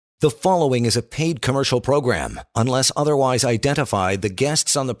The following is a paid commercial program. Unless otherwise identified, the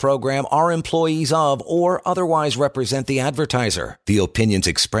guests on the program are employees of or otherwise represent the advertiser. The opinions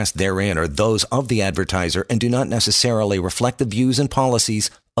expressed therein are those of the advertiser and do not necessarily reflect the views and policies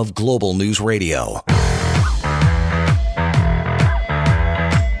of Global News Radio.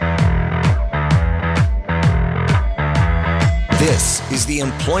 This is the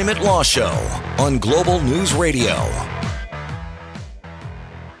Employment Law Show on Global News Radio.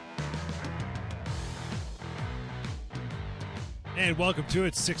 And welcome to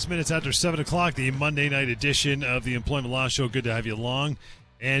it. 6 minutes after 7 o'clock, the Monday night edition of the Employment Law Show. Good to have you along.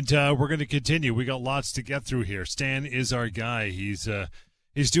 And we're going to continue. We got lots to get through here. Stan is our guy. He's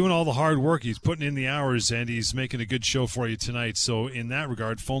doing all the hard work. He's putting in the hours, and he's making a good show for you tonight. So in that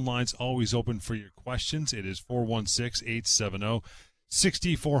regard, phone lines always open for your questions. It is 416-870-6400.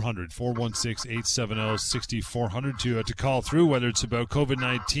 416-870-6400 to call through, whether it's about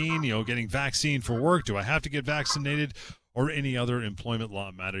COVID-19, getting vaccine for work. Do I have to get vaccinated? Or any other employment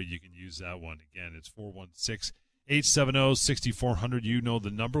law matter, you can use that one. Again, it's 416-870-6400. You know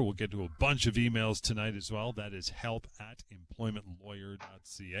the number. We'll get to a bunch of emails tonight as well. That is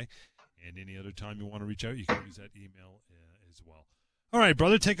help@employmentlawyer.ca. And any other time you want to reach out, you can use that email as well. All right,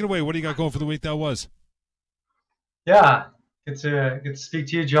 brother, take it away. What do you got going for the week that was? Yeah, good to speak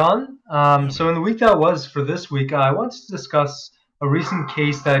to you, John. So in the week that was for this week, I wanted to discuss a recent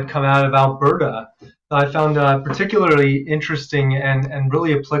case that had come out of Alberta that I found particularly interesting and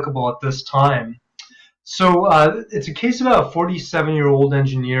really applicable at this time. So it's a case about a 47-year-old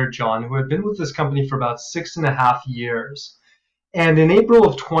engineer, John, who had been with this company for about 6.5 years. And in April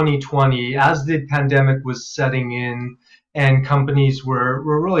of 2020, as the pandemic was setting in and companies were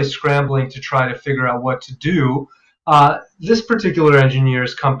really scrambling to try to figure out what to do, this particular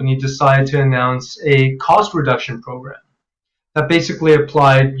engineer's company decided to announce a cost reduction program that basically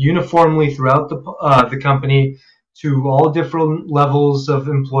applied uniformly throughout the company to all different levels of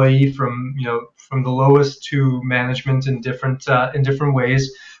employee, from the lowest to management in different ways.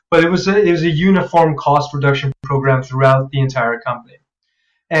 But it was a uniform cost reduction program throughout the entire company.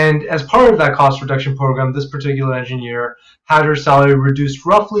 And as part of that cost reduction program, this particular engineer had her salary reduced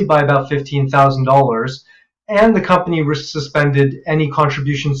roughly by about $15,000, and the company suspended any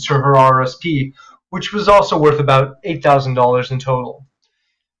contributions to her RSP, which was also worth about $8,000 in total.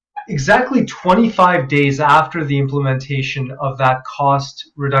 Exactly 25 days after the implementation of that cost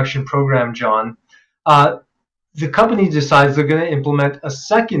reduction program, John, the company decides they're going to implement a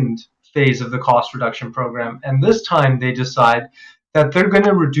second phase of the cost reduction program. And this time they decide that they're going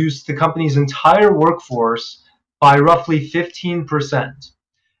to reduce the company's entire workforce by roughly 15%.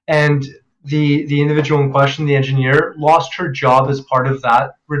 And the individual in question, the engineer, lost her job as part of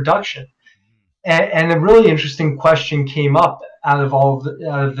that reduction. And a really interesting question came up out of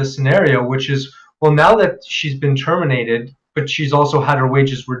this scenario, which is, well, now that she's been terminated, but she's also had her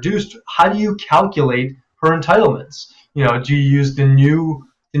wages reduced, how do you calculate her entitlements? Do you use the new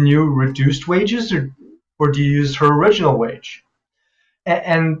reduced wages, or do you use her original wage?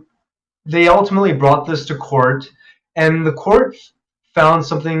 And they ultimately brought this to court, and the court found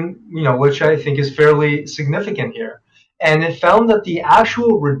something, which I think is fairly significant here. And it found that the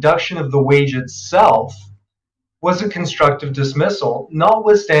actual reduction of the wage itself was a constructive dismissal,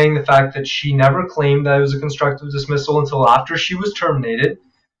 notwithstanding the fact that she never claimed that it was a constructive dismissal until after she was terminated,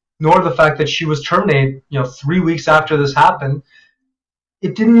 nor the fact that she was terminated, 3 weeks after this happened.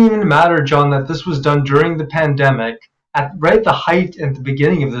 It didn't even matter, John, that this was done during the pandemic, right at the height and the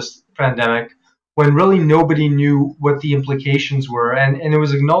beginning of this pandemic, when really nobody knew what the implications were. And it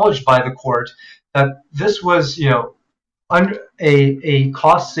was acknowledged by the court that this was, a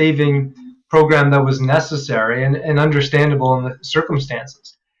cost-saving program that was necessary and understandable in the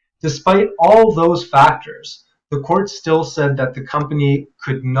circumstances. Despite all those factors, the court still said that the company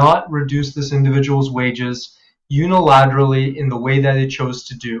could not reduce this individual's wages unilaterally in the way that it chose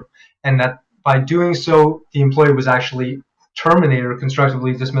to do, and that by doing so, the employee was actually terminated or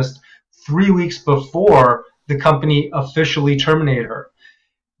constructively dismissed 3 weeks before the company officially terminated her.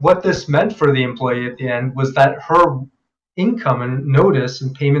 What this meant for the employee at the end was that her income and notice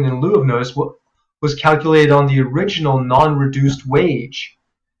and payment in lieu of notice was calculated on the original non-reduced wage,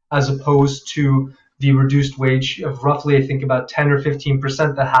 as opposed to the reduced wage of roughly, I think, about 10 or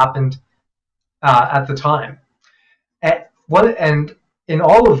 15% that happened at the time. And in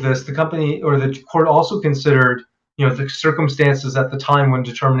all of this, the company or the court also considered, the circumstances at the time when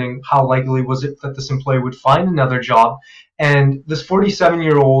determining how likely was it that this employee would find another job. And this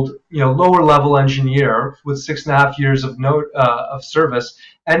 47-year-old, lower level engineer with 6.5 years of service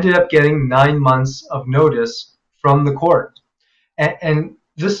ended up getting 9 months of notice from the court. And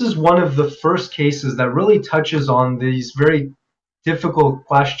this is one of the first cases that really touches on these very difficult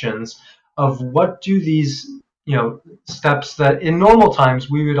questions of what do these, steps that in normal times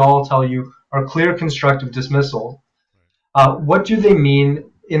we would all tell you are clear constructive dismissal. What do they mean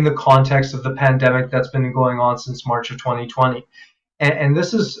in the context of the pandemic that's been going on since March of 2020? And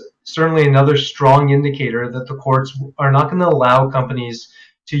this is certainly another strong indicator that the courts are not going to allow companies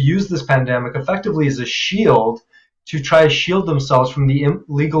to use this pandemic effectively as a shield to try to shield themselves from the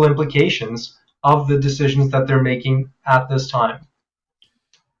legal implications of the decisions that they're making at this time.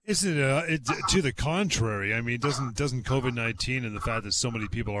 Isn't it to the contrary? I mean, doesn't COVID-19 and the fact that so many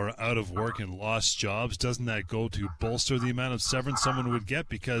people are out of work and lost jobs, doesn't that go to bolster the amount of severance someone would get?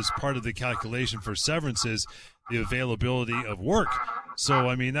 Because part of the calculation for severance is the availability of work. So,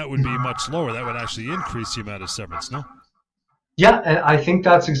 I mean, that would be much lower. That would actually increase the amount of severance, no? Yeah, and I think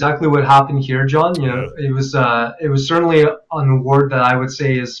that's exactly what happened here, John. It was certainly an award that I would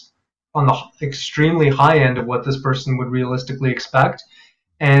say is on the extremely high end of what this person would realistically expect.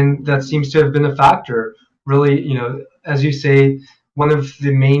 And that seems to have been a factor. Really, as you say, one of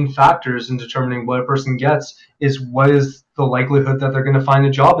the main factors in determining what a person gets is what is the likelihood that they're going to find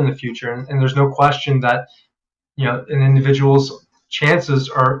a job in the future. And there's no question that, an individual's chances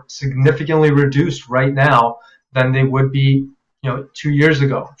are significantly reduced right now than they would be, 2 years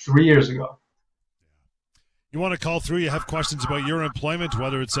ago, 3 years ago. You want to call through, you have questions about your employment,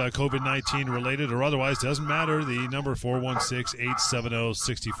 whether it's COVID-19 related or otherwise, doesn't matter. The number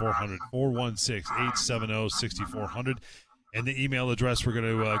 416-870-6400, 416-870-6400. And the email address we're going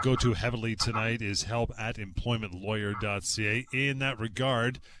to go to heavily tonight is help@employmentlawyer.ca. In that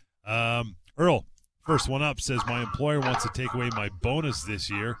regard, Earl, first one up, says, my employer wants to take away my bonus this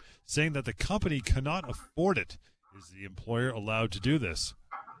year, saying that the company cannot afford it. Is the employer allowed to do this?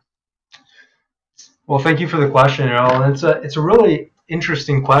 Well, thank you for the question, Earl. And it's a really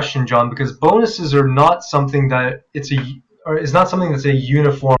interesting question, John, because bonuses are not something that is not something that's a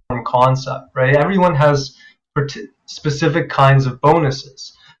uniform concept, right? Everyone has specific kinds of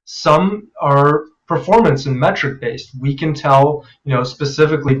bonuses. Some are performance and metric based. We can tell,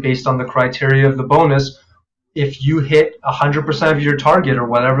 specifically based on the criteria of the bonus, if you hit 100% of your target or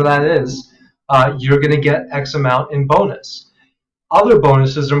whatever that is, you're going to get X amount in bonus. Other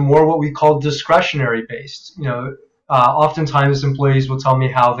bonuses are more what we call discretionary based. Oftentimes employees will tell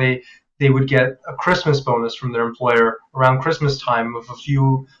me how they would get a Christmas bonus from their employer around Christmas time of a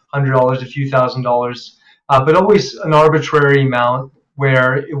few $100s, a few $1,000s, but always an arbitrary amount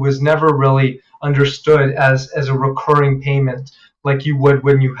where it was never really understood as a recurring payment like you would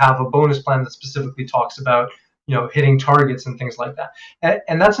when you have a bonus plan that specifically talks about hitting targets and things like that.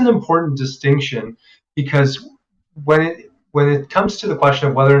 And that's an important distinction, because when it comes to the question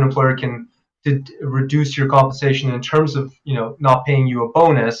of whether an employer can reduce your compensation in terms of not paying you a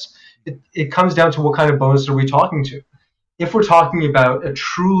bonus, it comes down to what kind of bonus are we talking to. If we're talking about a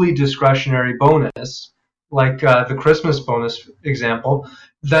truly discretionary bonus, like the Christmas bonus example,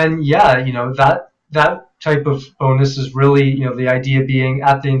 then that type of bonus is really the idea being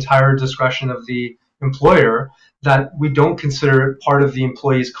at the entire discretion of the employer, that we don't consider it part of the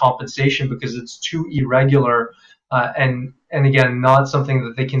employee's compensation because it's too irregular. And again, not something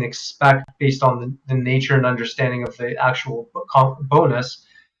that they can expect based on the nature and understanding of the actual bonus.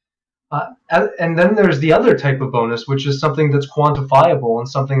 And then there's the other type of bonus, which is something that's quantifiable and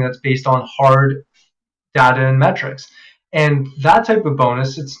something that's based on hard data and metrics. And that type of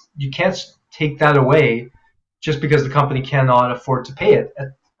bonus, you can't take that away just because the company cannot afford to pay it.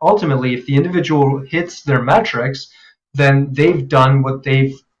 Ultimately, if the individual hits their metrics, then they've done what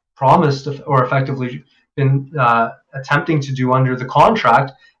they've promised or effectively been attempting to do under the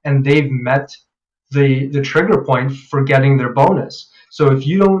contract, and they've met the trigger point for getting their bonus. So if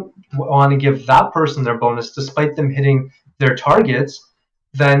you don't want to give that person their bonus despite them hitting their targets,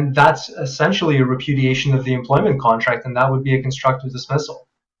 then that's essentially a repudiation of the employment contract, and that would be a constructive dismissal.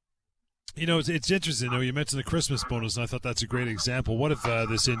 It's interesting. You mentioned the Christmas bonus, and I thought that's a great example. What if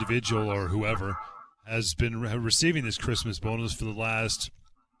this individual or whoever has been receiving this Christmas bonus for the last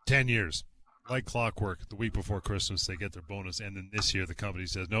 10 years? Like clockwork, the week before Christmas, they get their bonus, and then this year the company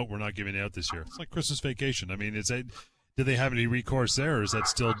says, no, we're not giving it out this year. It's like Christmas vacation. I mean, do they have any recourse there, or is that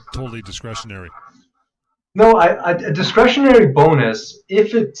still totally discretionary? No, a discretionary bonus,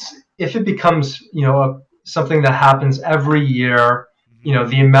 if it becomes something that happens every year,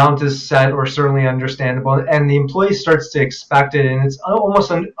 the amount is set or certainly understandable, and the employee starts to expect it, and it's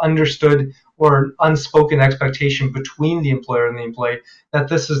almost understood or unspoken expectation between the employer and the employee that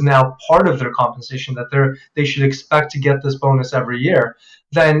this is now part of their compensation, that they should expect to get this bonus every year,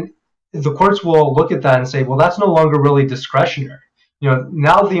 then the courts will look at that and say, well, that's no longer really discretionary.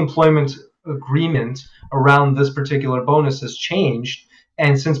 now the employment agreement around this particular bonus has changed,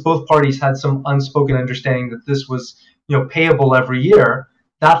 and since both parties had some unspoken understanding that this was payable every year,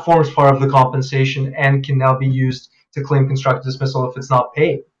 that forms part of the compensation and can now be used to claim constructive dismissal if it's not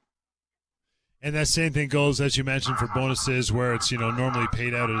paid. And that same thing goes, as you mentioned, for bonuses where it's normally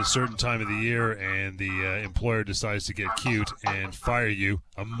paid out at a certain time of the year, and the employer decides to get cute and fire you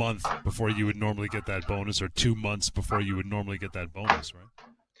a month before you would normally get that bonus, or 2 months before you would normally get that bonus, right?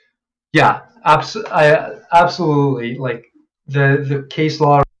 Yeah, absolutely. Like the case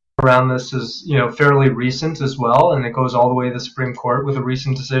law around this is fairly recent as well, and it goes all the way to the Supreme Court with a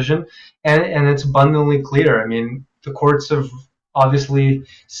recent decision, and it's abundantly clear. I mean, the courts have obviously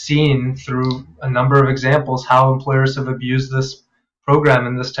seen through a number of examples how employers have abused this program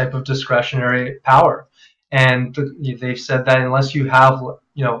and this type of discretionary power, and they've said that unless you have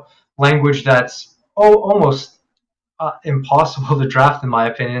language that's almost impossible to draft, in my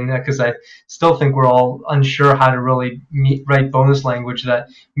opinion, because I still think we're all unsure how to really write bonus language that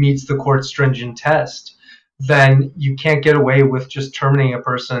meets the court's stringent test, then you can't get away with just terminating a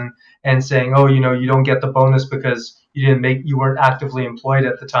person and saying, oh, you don't get the bonus because you weren't actively employed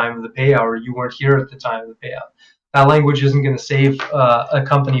at the time of the payout, or you weren't here at the time of the payout. That language isn't going to save a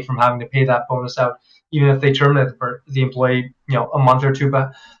company from having to pay that bonus out, even if they terminate the employee, a month or two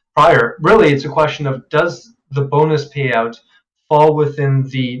prior. Really, it's a question of, does the bonus payout fall within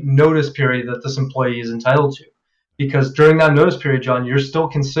the notice period that this employee is entitled to? Because during that notice period, John, you're still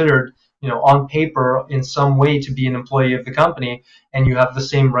considered, on paper in some way to be an employee of the company, and you have the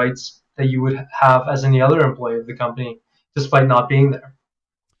same rights that you would have as any other employee of the company, despite not being there.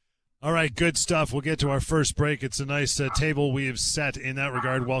 All right, good stuff. We'll get to our first break. It's a nice table we have set in that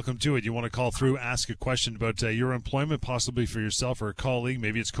regard. Welcome to it. You want to call through, ask a question about your employment, possibly for yourself or a colleague.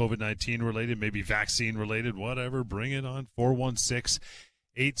 Maybe it's COVID-19 related, maybe vaccine related, whatever. Bring it on. 416-870-6400.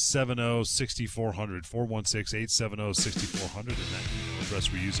 416-870-6400. And that email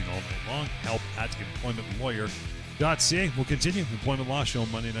address we're using all night long, help@employmentlawyer.ca. We'll continue. Employment Law Show,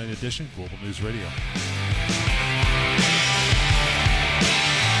 Monday Night Edition, Global News Radio.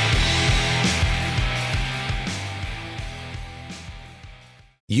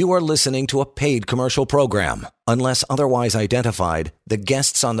 You are listening to a paid commercial program. Unless otherwise identified, the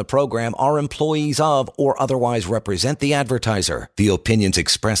guests on the program are employees of or otherwise represent the advertiser. The opinions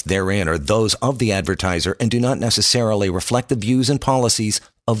expressed therein are those of the advertiser and do not necessarily reflect the views and policies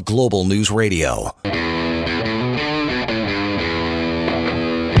of Global News Radio.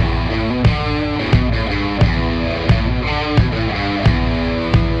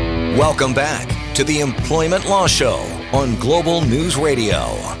 Welcome back to the Employment Law Show on Global News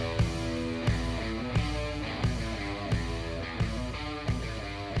Radio.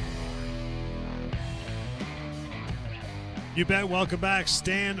 You bet. Welcome back.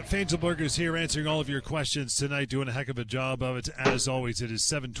 Stan Fainzelberger is here answering all of your questions tonight, doing a heck of a job of it. As always, it is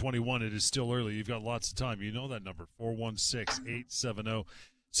 7:21. It is still early. You've got lots of time. You know that number,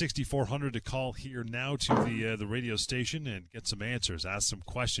 416-870-6400, to call here now to the radio station and get some answers. Ask some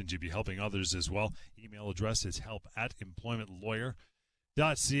questions. You'd be helping others as well. Email address is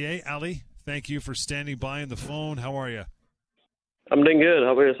help@employmentlawyer.ca. Ali, thank you for standing by on the phone. How are you? I'm doing good.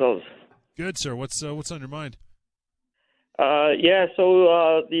 How about yourselves? Good, sir. What's on your mind?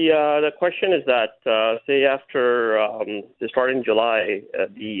 So the question is that say after starting July,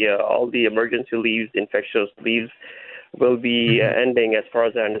 all the emergency leaves, infectious leaves, will be ending, as far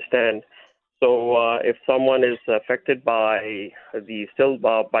as I understand. So if someone is affected by the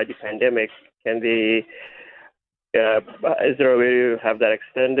pandemic, can they? Is there a way to have that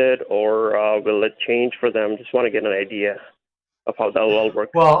extended, or will it change for them? Just want to get an idea of how that will all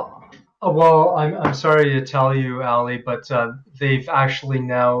work. Well, I'm sorry to tell you, Ali, but they've actually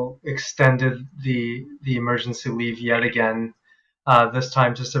now extended the emergency leave yet again. This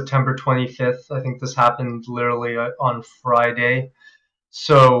time to September 25th. I think this happened literally on Friday.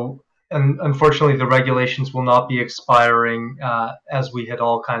 So, unfortunately, the regulations will not be expiring as we had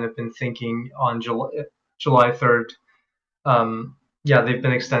all kind of been thinking on July 3rd. They've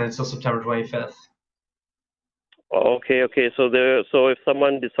been extended till September 25th. Okay. So if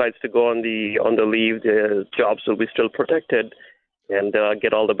someone decides to go on the leave, their jobs will be still protected and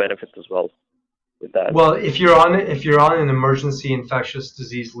get all the benefits as well with that. Well, if you're on an emergency infectious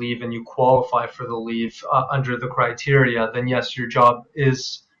disease leave and you qualify for the leave under the criteria, then yes, your job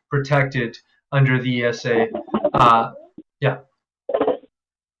is protected under the ESA.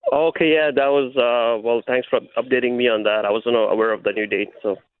 Okay, yeah, that was well. Thanks for updating me on that. I wasn't aware of the new date,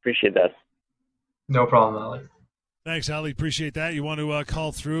 so appreciate that. No problem, Ali. Thanks, Ali. Appreciate that. You want to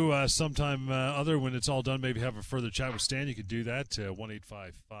call through sometime other when it's all done, maybe have a further chat with Stan, you can do that.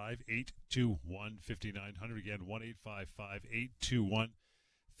 1-855-821-5900. Again,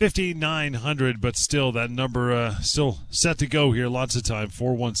 1-855-821-5900. But still, that number still set to go here. Lots of time.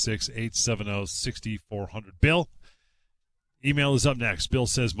 416-870-6400. Bill, email is up next. Bill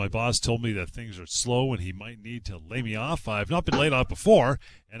says, my boss told me that things are slow and he might need to lay me off. I've not been laid off before,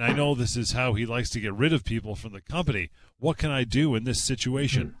 and I know this is how he likes to get rid of people from the company. What can I do in this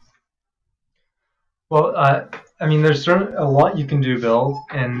situation? Well, I mean, there's certainly a lot you can do, Bill,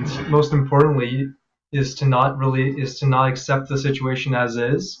 and most importantly is to not accept the situation as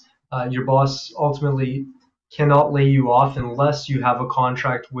is. Your boss ultimately cannot lay you off unless you have a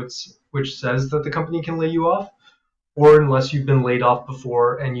contract which says that the company can lay you off, or unless you've been laid off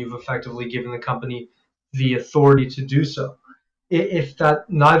before and you've effectively given the company the authority to do so. If that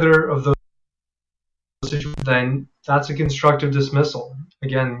neither of those situations, then that's a constructive dismissal.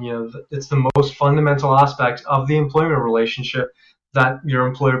 Again, it's the most fundamental aspect of the employment relationship, that your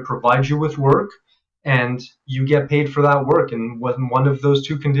employer provides you with work and you get paid for that work. And when one of those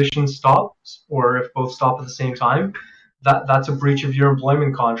two conditions stops, or if both stop at the same time, that's a breach of your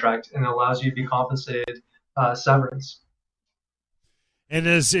employment contract and allows you to be compensated severance. And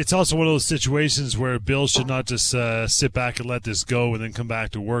it's also one of those situations where Bill should not just sit back and let this go and then come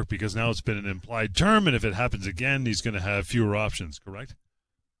back to work, because now it's been an implied term, and if it happens again, he's going to have fewer options, correct?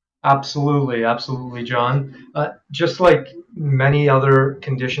 Absolutely, John. Just like many other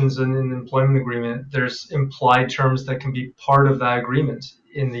conditions in an employment agreement, there's implied terms that can be part of that agreement.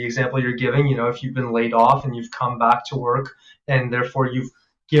 In the example you're giving, if you've been laid off and you've come back to work and therefore you've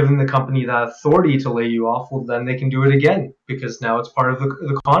given the company that authority to lay you off, well, then they can do it again because now it's part of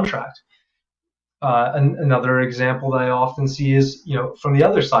the contract. Another example that I often see is, from the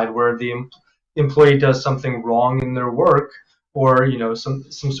other side, where the employee does something wrong in their work, or some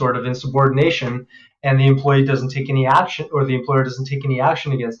sort of insubordination, and the employee doesn't take any action, or the employer doesn't take any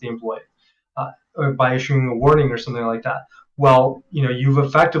action against the employee or by issuing a warning or something like that. Well, you've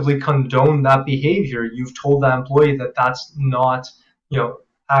effectively condoned that behavior. You've told that employee that that's not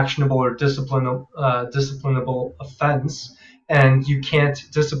actionable or disciplinable offense, and you can't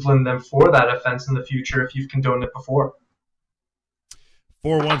discipline them for that offense in the future if you've condoned it before.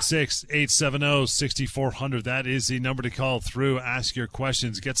 416-870-6400. That is the number to call through. Ask your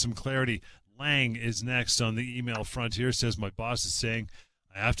questions. Get some clarity. Lang is next on the email front here. Says, my boss is saying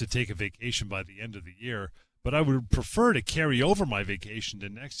I have to take a vacation by the end of the year, but I would prefer to carry over my vacation to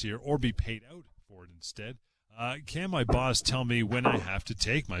next year or be paid out for it instead. Can my boss tell me when I have to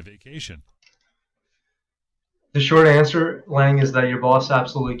take my vacation? The short answer, Lang, is that your boss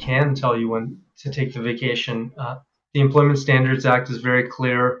absolutely can tell you when to take the vacation. The Employment Standards Act is very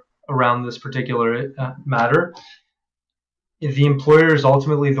clear around this particular matter. The employer is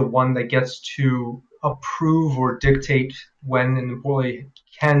ultimately the one that gets to approve or dictate when an employee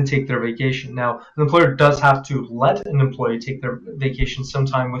can take their vacation. Now, an employer does have to let an employee take their vacation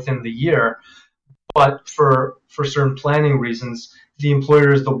sometime within the year, but for certain planning reasons, the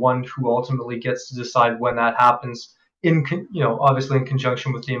employer is the one who ultimately gets to decide when that happens, obviously in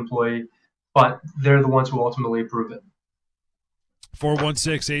conjunction with the employee, but they're the ones who ultimately approve it.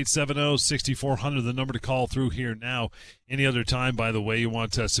 416-870-6400, the number to call through here now. Any other time, by the way, you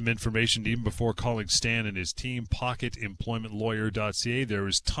want some information even before calling Stan and his team, pocketemploymentlawyer.ca. There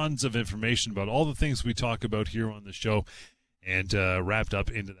is tons of information about all the things we talk about here on the show. And wrapped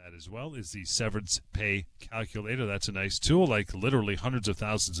up into that as well is the severance pay calculator. That's a nice tool. Like literally hundreds of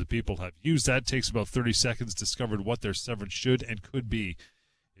thousands of people have used that. It takes about 30 seconds, discovered what their severance should and could be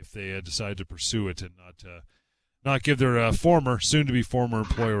if they decide to pursue it and not give their soon-to-be former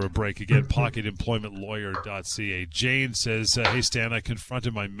employer a break. Again, pocketemploymentlawyer.ca. Jane says, hey, Stan, I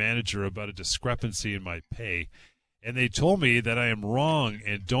confronted my manager about a discrepancy in my pay, and they told me that I am wrong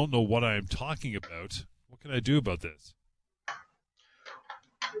and don't know what I am talking about. What can I do about this?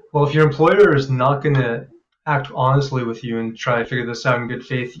 Well, if your employer is not going to act honestly with you and try to figure this out in good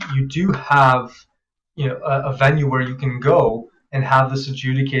faith, you do have, a venue where you can go and have this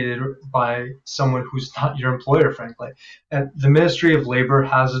adjudicated by someone who's not your employer, frankly. And the Ministry of Labor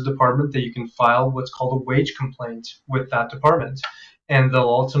has a department that you can file what's called a wage complaint with that department, and they'll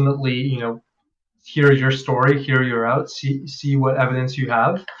ultimately, hear your story, hear you out, see what evidence you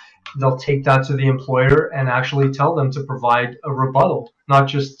have. They'll take that to the employer and actually tell them to provide a rebuttal, not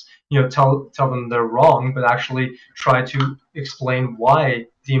just tell them they're wrong, but actually try to explain why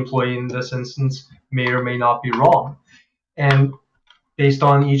the employee in this instance may or may not be wrong. And based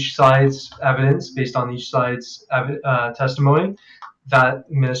on each side's evidence, based on each side's testimony, that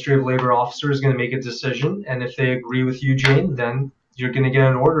Ministry of Labor officer is going to make a decision, and if they agree with you, Jane, then you're going to get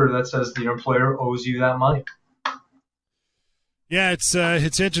an order that says your employer owes you that money. Yeah,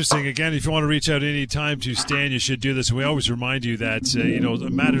 it's interesting. Again, if you want to reach out any time to Stan, you should do this. And we always remind you that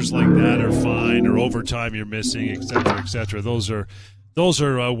matters like that, or fine, or overtime you're missing, et cetera, those are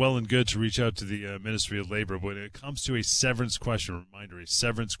well and good to reach out to the Ministry of Labor. But when it comes to a severance question, reminder: a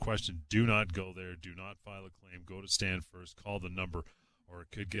severance question, do not go there. Do not file a claim. Go to Stan first. Call the number, or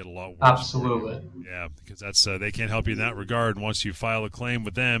it could get a lot worse. Absolutely. Yeah, because that's they can't help you in that regard. Once you file a claim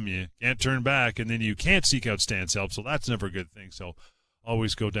with them, you can't turn back, and then you can't seek out Stan's help. So that's never a good thing. So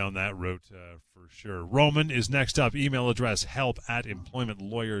always go down that route for sure. Roman is next up. Email address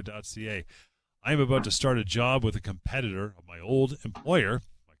help@employmentlawyer.ca. I am about to start a job with a competitor of my old employer.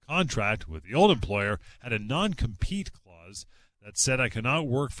 My contract with the old employer had a non-compete clause that said I could not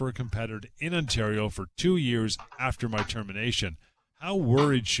work for a competitor in Ontario for 2 years after my termination. How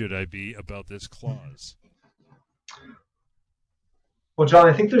worried should I be about this clause? Well, John,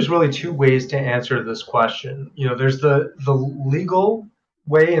 I think there's really two ways to answer this question. There's the legal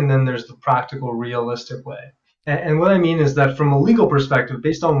way, and then there's the practical, realistic way. And what I mean is that from a legal perspective,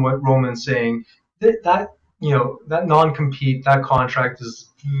 based on what Roman's saying, that non-compete, that contract is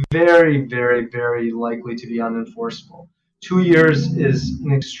very, very, very likely to be unenforceable. 2 years is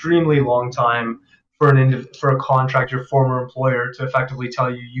an extremely long time for a contract, your former employer, to effectively tell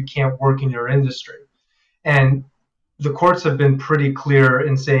you you can't work in your industry. And the courts have been pretty clear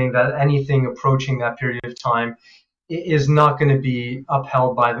in saying that anything approaching that period of time is not going to be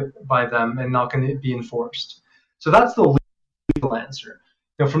upheld by them and not going to be enforced. So that's the legal answer.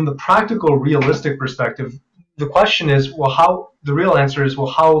 From the practical, realistic perspective, the question is, the real answer is,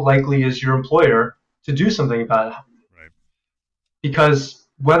 how likely is your employer to do something about it? Right. Because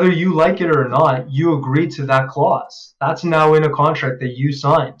whether you like it or not, you agreed to that clause. That's now in a contract that you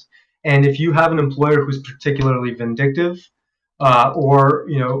signed. And if you have an employer who's particularly vindictive, or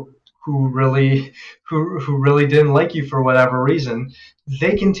who really didn't like you for whatever reason,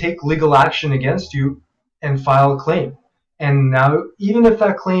 they can take legal action against you and file a claim. And now, even if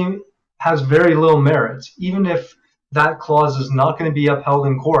that claim has very little merit, even if that clause is not going to be upheld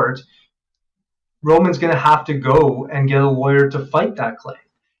in court, Roman's going to have to go and get a lawyer to fight that claim.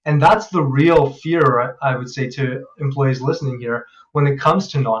 And that's the real fear, I would say, to employees listening here when it comes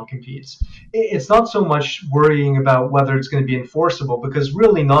to non-competes. It's not so much worrying about whether it's going to be enforceable, because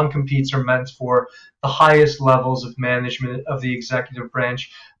really non-competes are meant for the highest levels of management of the executive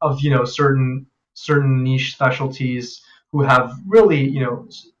branch, of certain niche specialties who have really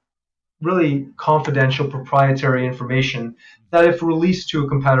confidential proprietary information that, if released to a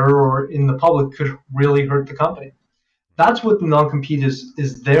competitor or in the public, could really hurt the company. That's what the non-compete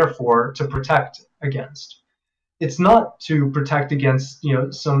is there for, to protect against. It's not to protect against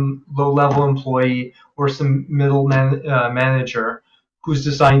some low-level employee or some middle manager who's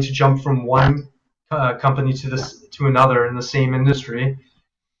deciding to jump from one company to another in the same industry,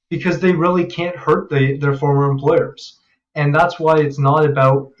 because they really can't hurt their former employers. And that's why it's not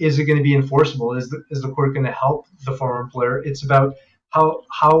about, is it going to be enforceable? Is the court going to help the former employer? It's about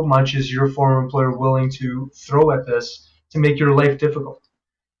how much is your former employer willing to throw at this to make your life difficult.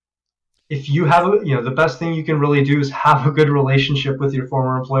 If you have the best thing you can really do is have a good relationship with your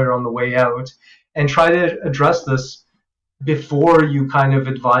former employer on the way out, and try to address this before you kind of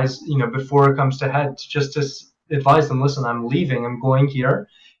advise, before it comes to head, just to advise them, listen, I'm leaving, I'm going here,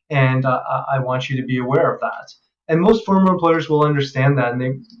 and I want you to be aware of that. And most former employers will understand that,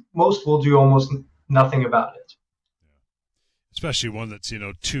 and most will do almost nothing about it. Especially one that's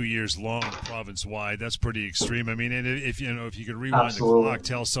 2 years long, province-wide. That's pretty extreme. I mean, and if you could rewind Absolutely. the clock,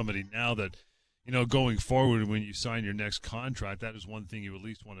 tell somebody now that going forward when you sign your next contract, that is one thing you at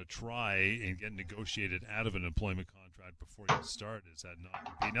least want to try and get negotiated out of an employment contract before you start. Is that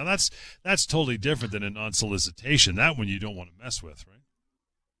non-compete? Now that's totally different than a non-solicitation. That one you don't want to mess with, right?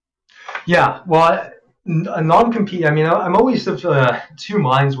 Yeah. Well, a non-compete. I mean, I'm always of two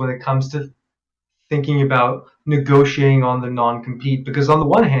minds when it comes to thinking about negotiating on the non-compete, because on the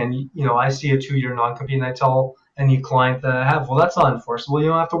one hand, I see a 2-year non-compete and I tell any client that I have, well, that's not enforceable. You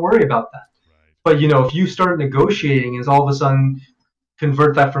don't have to worry about that. Right. But if you start negotiating and all of a sudden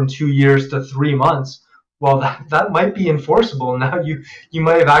convert that from 2 years to 3 months, well, that might be enforceable. Now you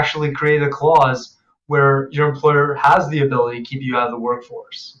might have actually created a clause where your employer has the ability to keep you out of the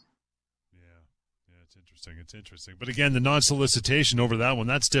workforce. Yeah, it's interesting. But again, the non-solicitation over that one,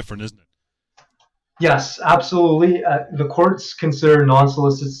 that's different, isn't it? Yes, absolutely. The courts consider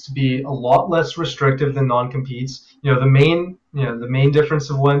non-solicits to be a lot less restrictive than non-competes. The main difference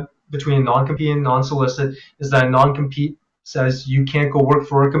between non-compete and non-solicit is that a non-compete says you can't go work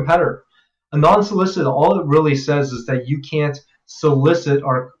for a competitor. A non-solicit, all it really says is that you can't solicit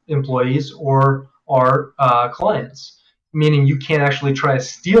our employees or our clients, meaning you can't actually try to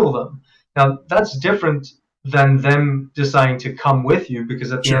steal them. Now, that's different than them deciding to come with you,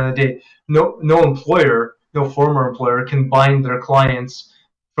 because at the end of the day, no employer, no former employer can bind their clients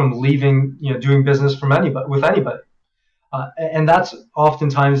from leaving, doing business with anybody. And that's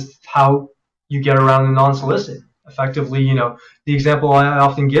oftentimes how you get around the non-solicit. Effectively, the example I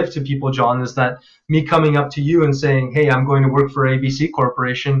often give to people, John, is that me coming up to you and saying, hey, I'm going to work for ABC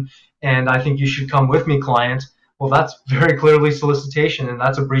Corporation, and I think you should come with me, client. Well, that's very clearly solicitation, and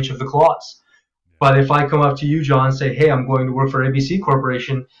that's a breach of the clause. But if I come up to you, John, and say, hey, I'm going to work for ABC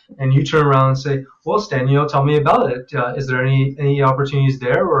Corporation, and you turn around and say, well, Stan, tell me about it. Is there any opportunities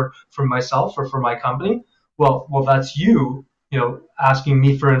there, or for myself or for my company? Well, that's you, asking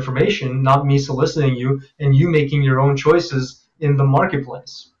me for information, not me soliciting you, and you making your own choices in the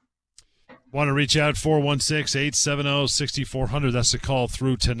marketplace. Want to reach out, 416-870-6400. That's the call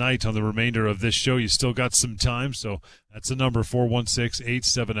through tonight on the remainder of this show. You still got some time, so that's the number,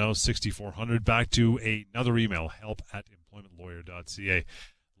 416-870-6400. Back to another email, help@employmentlawyer.ca.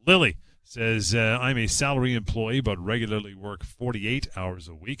 Lily says, I'm a salary employee but regularly work 48 hours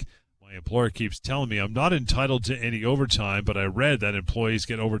a week. My employer keeps telling me I'm not entitled to any overtime, but I read that employees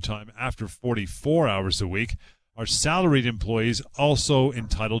get overtime after 44 hours a week. Are salaried employees also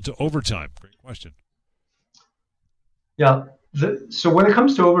entitled to overtime? Great question. Yeah. So when it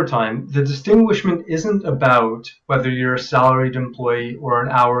comes to overtime, the distinguishment isn't about whether you're a salaried employee or an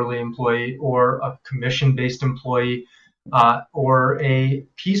hourly employee or a commission-based employee or a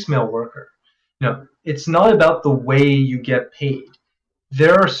piecemeal worker. It's not about the way you get paid.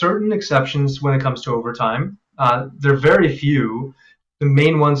 There are certain exceptions when it comes to overtime. There are very few. The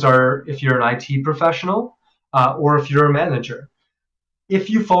main ones are if you're an IT professional or if you're a manager. If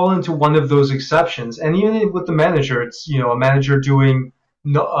you fall into one of those exceptions, and even with the manager, it's a manager doing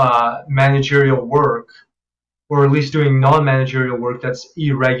managerial work, or at least doing non-managerial work that's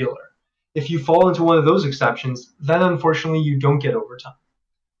irregular. If you fall into one of those exceptions, then unfortunately you don't get overtime.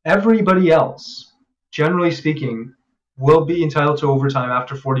 Everybody else, generally speaking, will be entitled to overtime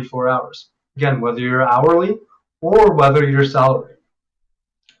after 44 hours. Again, whether you're hourly or whether you're salary.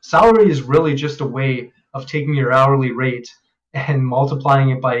 Salary is really just a way of taking your hourly rate and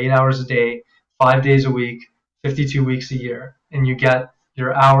multiplying it by 8 hours a day, 5 days a week, 52 weeks a year, and you get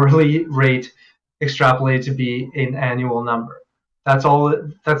your hourly rate extrapolated to be an annual number. That's all.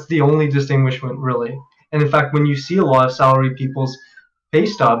 That's the only distinguishment, really. And in fact, when you see a lot of salary people's pay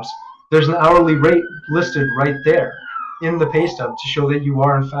stubs, there's an hourly rate listed right there in the pay stub to show that you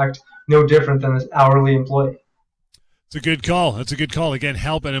are, in fact, no different than an hourly employee. It's a good call. That's a good call. Again,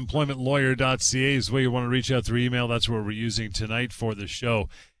 help@employmentlawyer.ca is where you want to reach out through email. That's what we're using tonight for the show.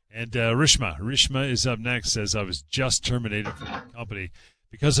 And Rishma is up next, says, I was just terminated from the company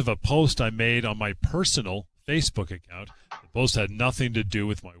because of a post I made on my personal Facebook account. The post had nothing to do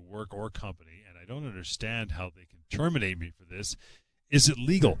with my work or company, and I don't understand how they can terminate me for this. Is it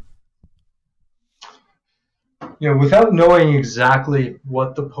legal? Without knowing exactly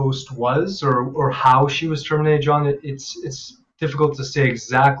what the post was or how she was terminated, John, it's difficult to say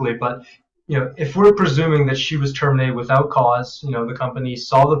exactly. But if we're presuming that she was terminated without cause, the company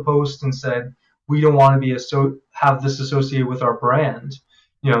saw the post and said, we don't want to have this associated with our brand,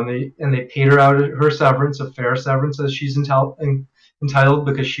 and they paid her out her severance, a fair severance as she's entitled,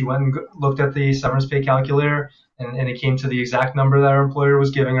 because she went and looked at the severance pay calculator and it came to the exact number that her employer was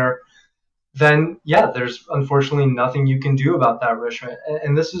giving her. Then, there's unfortunately nothing you can do about that, Rishma.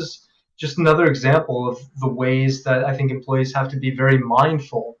 And this is just another example of the ways that I think employees have to be very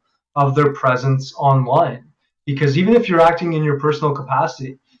mindful of their presence online. Because even if you're acting in your personal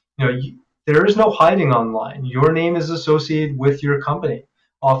capacity, there is no hiding online. Your name is associated with your company,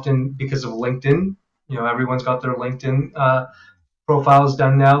 often because of LinkedIn. Everyone's got their LinkedIn profiles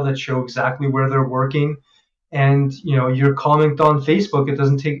done now that show exactly where they're working. And, your comment on Facebook, it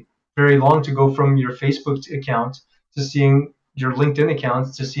doesn't take very long to go from your Facebook account to seeing your LinkedIn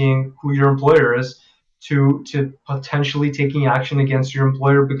account to seeing who your employer is to potentially taking action against your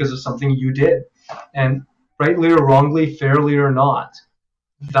employer because of something you did. And rightly or wrongly, fairly or not,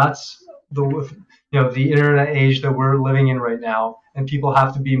 that's the internet age that we're living in right now, and people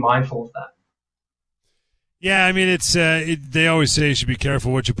have to be mindful of that. Yeah, I mean, it's they always say you should be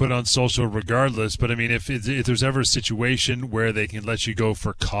careful what you put on social regardless, but I mean, if there's ever a situation where they can let you go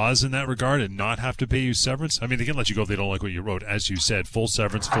for cause in that regard and not have to pay you severance, I mean, they can let you go if they don't like what you wrote. As you said, full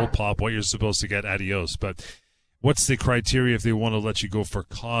severance, full pop, what you're supposed to get, adios. But what's the criteria if they want to let you go for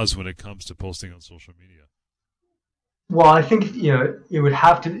cause when it comes to posting on social media? Well, I think it would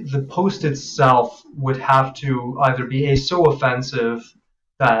have to the post itself would have to either be so offensive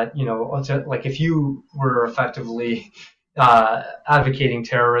that like if you were effectively advocating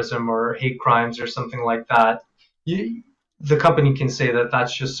terrorism or hate crimes or something like that, the company can say that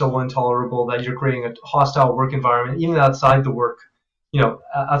that's just so intolerable that you're creating a hostile work environment, even outside the work,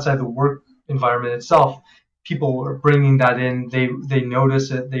 outside the work environment itself. People are bringing that in. They notice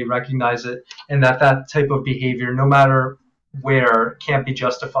it, they recognize it, and that type of behavior, no matter where, can't be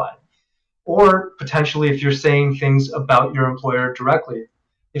justified. Or potentially, if you're saying things about your employer directly,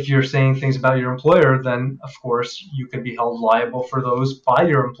 if you're saying things about your employer, then of course you can be held liable for those by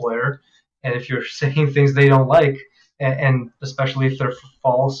your employer. And if you're saying things they don't like, and especially if they're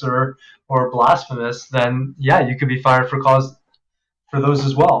false or blasphemous, then yeah, you could be fired for those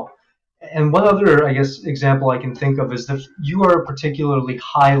as well. And one other, I guess, example I can think of is if you are a particularly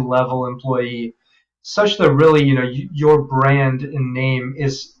high-level employee, such that really, your brand and name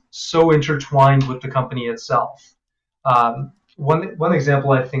is so intertwined with the company itself. One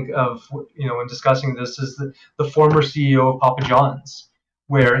example I think of, when discussing this is the former CEO of Papa John's,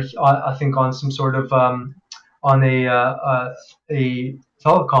 where I think on some sort of on a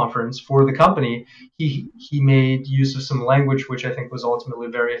teleconference for the company, he made use of some language which I think was ultimately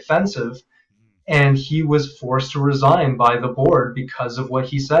very offensive, and he was forced to resign by the board because of what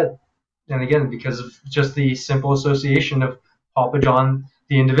he said. And again, because of just the simple association of Papa John,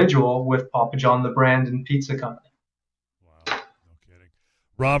 the individual, with Papa John, the brand and pizza company. Wow, no kidding.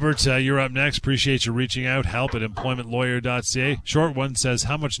 Robert, you're up next. Appreciate you reaching out. Help at employmentlawyer.ca. Short one says,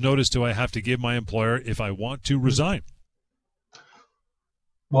 how much notice do I have to give my employer if I want to resign?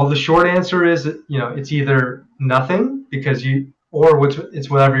 Well, the short answer is, it's either nothing or it's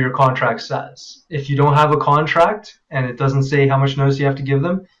whatever your contract says. If you don't have a contract and it doesn't say how much notice you have to give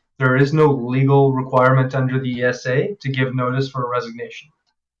them, there is no legal requirement under the ESA to give notice for a resignation.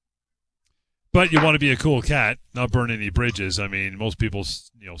 But you want to be a cool cat, not burn any bridges. I mean, most people,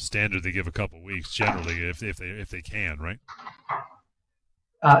 standard they give a couple of weeks generally if they can, right?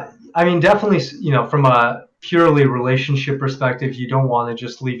 I mean, definitely, from a purely relationship perspective, you don't want to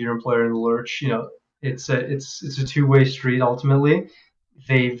just leave your employer in the lurch. It's a two-way street ultimately.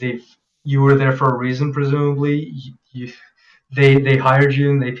 You were there for a reason, presumably. They hired you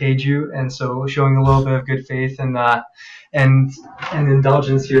and they paid you, and so showing a little bit of good faith and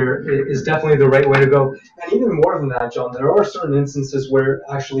indulgence here is definitely the right way to go. And even more than that, John, there are certain instances where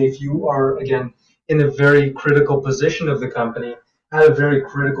actually, if you are again in a very critical position of the company at a very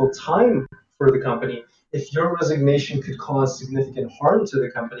critical time for the company, if your resignation could cause significant harm to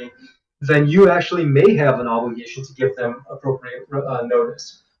the company, then you actually may have an obligation to give them appropriate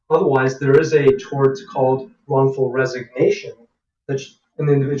notice. Otherwise, there is a tort called wrongful resignation that an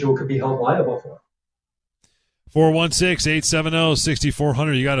individual could be held liable for.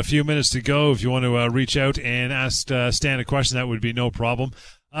 416-870-6400. You got a few minutes to go. If you want to reach out and ask Stan a question, that would be no problem.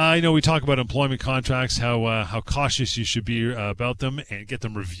 I know we talk about employment contracts, how cautious you should be about them and get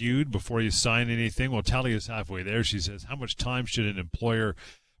them reviewed before you sign anything. Well, Talia's halfway there. She says, how much time should an employer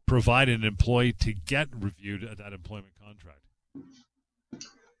provide an employee to get reviewed that employment contract?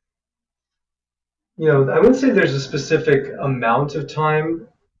 I wouldn't say there's a specific amount of time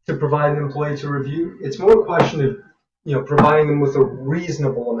to provide an employee to review. It's more a question of, providing them with a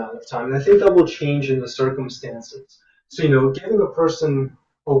reasonable amount of time. And I think that will change in the circumstances. So, giving a person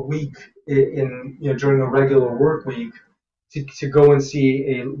a week during a regular work week to go and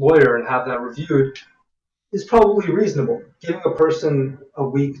see a lawyer and have that reviewed is probably reasonable. Giving a person a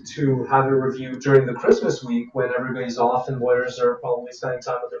week to have it reviewed during the Christmas week when everybody's off and lawyers are probably spending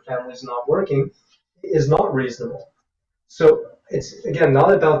time with their families and not working is not reasonable. So it's, again,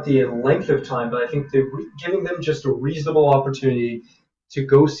 not about the length of time, but I think giving them just a reasonable opportunity to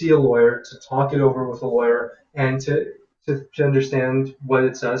go see a lawyer, to talk it over with a lawyer, and to understand what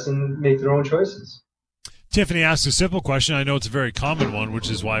it says and make their own choices. Tiffany asked a simple question. I know it's a very common one, which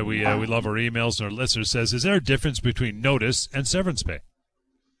is why we love our emails and our listeners. Says, is there a difference between notice and severance pay?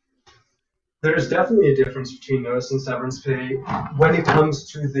 There's definitely a difference between notice and severance pay when it comes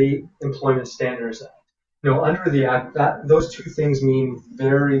to the Employment Standards Act. Under the Act, those two things mean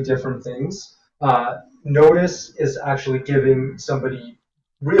very different things. Notice is actually giving somebody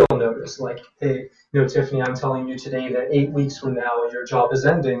real notice, like, hey, Tiffany, I'm telling you today that 8 weeks from now your job is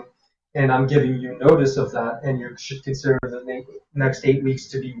ending, and I'm giving you notice of that, and you should consider the next 8 weeks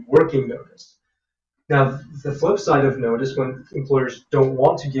to be working notice. Now, the flip side of notice, when employers don't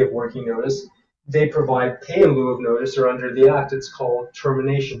want to give working notice, they provide pay in lieu of notice, or under the Act, it's called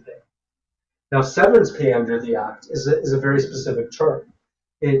termination pay. Now, severance pay under the Act is a very specific term.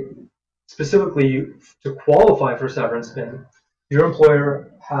 specifically to qualify for severance pay, your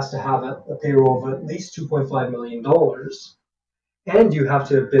employer has to have a payroll of at least $2.5 million, and you have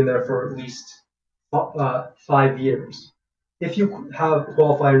to have been there for at least 5 years. If you have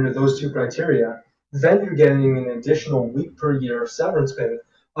qualified under those two criteria, then you're getting an additional week per year of severance pay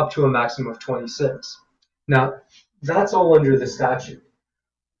up to a maximum of 26. Now, that's all under the statute.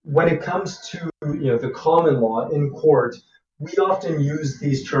 When it comes to the common law in court, we often use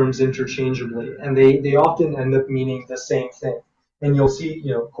these terms interchangeably, and they often end up meaning the same thing. And you'll see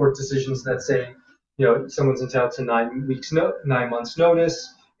court decisions that say someone's entitled to 9 months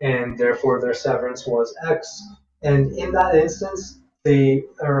notice, and therefore their severance was X. And in that instance, they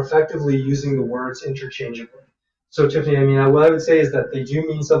are effectively using the words interchangeably. So Tiffany, what I would say is that they do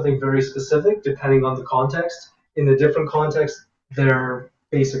mean something very specific depending on the context. In the different context, they're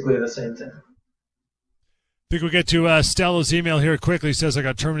basically the same thing. I think we'll get to Stella's email here quickly. It says, I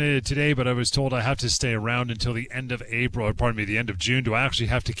got terminated today, but I was told I have to stay around until the end of April, or pardon me, the end of June. Do I actually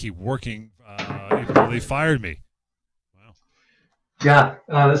have to keep working even though they fired me? Wow. Yeah,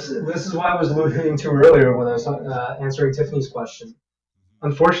 this is what I was alluding to earlier when I was answering Tiffany's question.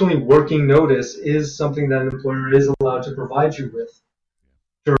 Unfortunately, working notice is something that an employer is allowed to provide you with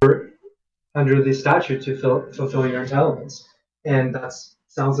under the statute to fulfill your entitlements. And that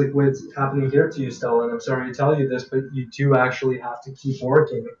sounds like what's happening here to you, Stella. And I'm sorry to tell you this, but you do actually have to keep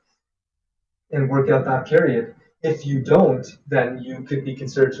working and work out that period. If you don't, then you could be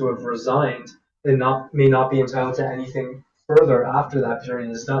considered to have resigned and may not be entitled to anything further after that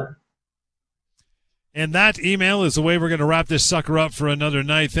period is done. And that email is the way we're going to wrap this sucker up for another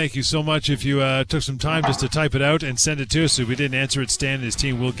night. Thank you so much. If you took some time just to type it out and send it to us. If we didn't answer it, Stan and his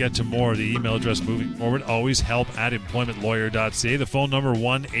team will get to more. The email address moving forward, always help@employmentlawyer.ca. The phone number,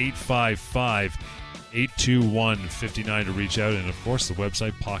 1-855-821-59 to reach out. And, of course, the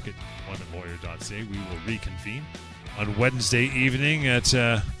website, pocketemploymentlawyer.ca. We will reconvene on Wednesday evening at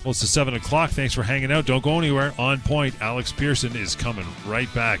close to 7 o'clock. Thanks for hanging out. Don't go anywhere. On point, Alex Pearson is coming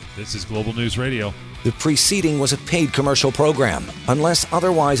right back. This is Global News Radio. The preceding was a paid commercial program. Unless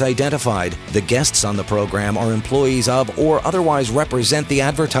otherwise identified, the guests on the program are employees of or otherwise represent the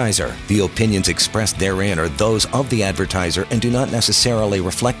advertiser. The opinions expressed therein are those of the advertiser and do not necessarily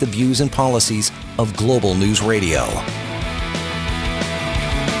reflect the views and policies of Global News Radio.